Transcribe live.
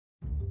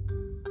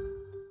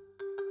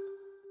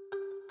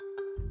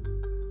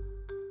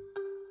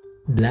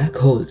Black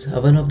holes are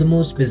one of the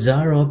most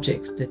bizarre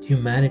objects that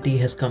humanity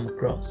has come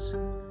across.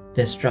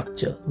 Their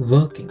structure,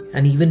 working,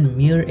 and even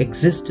mere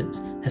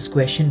existence has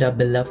questioned our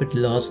beloved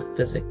laws of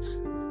physics.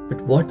 But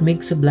what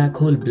makes a black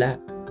hole black?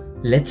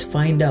 Let's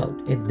find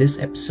out in this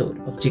episode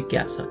of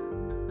Jigyasa.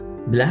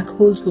 Black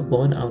holes were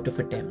born out of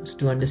attempts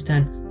to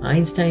understand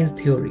Einstein's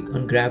theory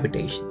on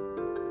gravitation.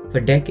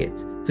 For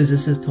decades,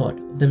 physicists thought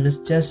of them as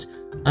just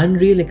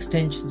unreal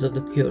extensions of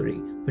the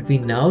theory, but we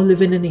now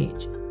live in an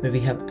age where we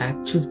have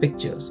actual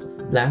pictures of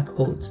black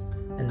holes,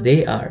 and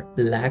they are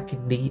black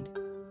indeed.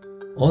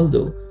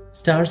 Although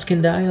stars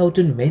can die out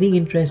in many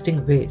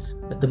interesting ways,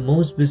 but the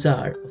most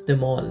bizarre of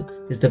them all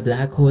is the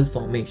black hole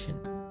formation.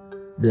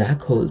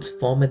 Black holes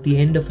form at the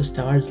end of a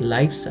star's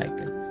life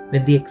cycle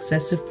when the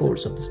excessive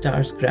force of the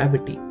star's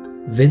gravity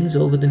wins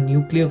over the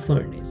nuclear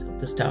furnace of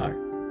the star.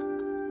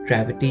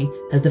 Gravity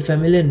has the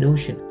familiar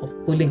notion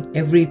of pulling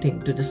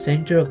everything to the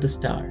center of the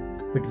star,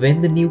 but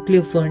when the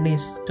nuclear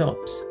furnace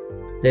stops,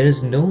 there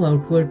is no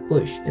outward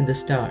push in the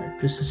star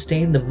to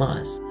sustain the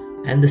mass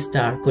and the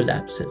star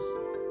collapses.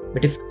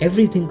 But if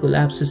everything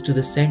collapses to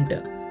the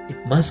center,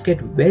 it must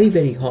get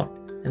very hot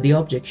and the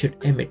object should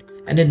emit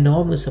an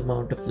enormous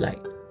amount of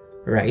light,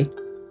 right?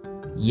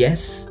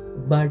 Yes,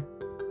 but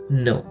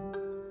no.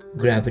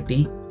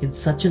 Gravity in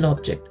such an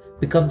object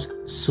becomes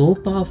so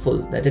powerful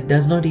that it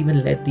does not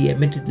even let the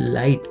emitted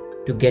light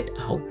to get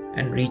out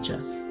and reach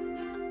us.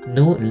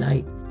 No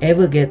light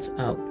ever gets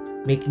out,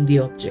 making the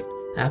object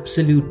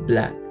absolute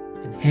black,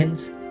 and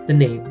hence the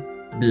name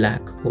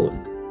black hole.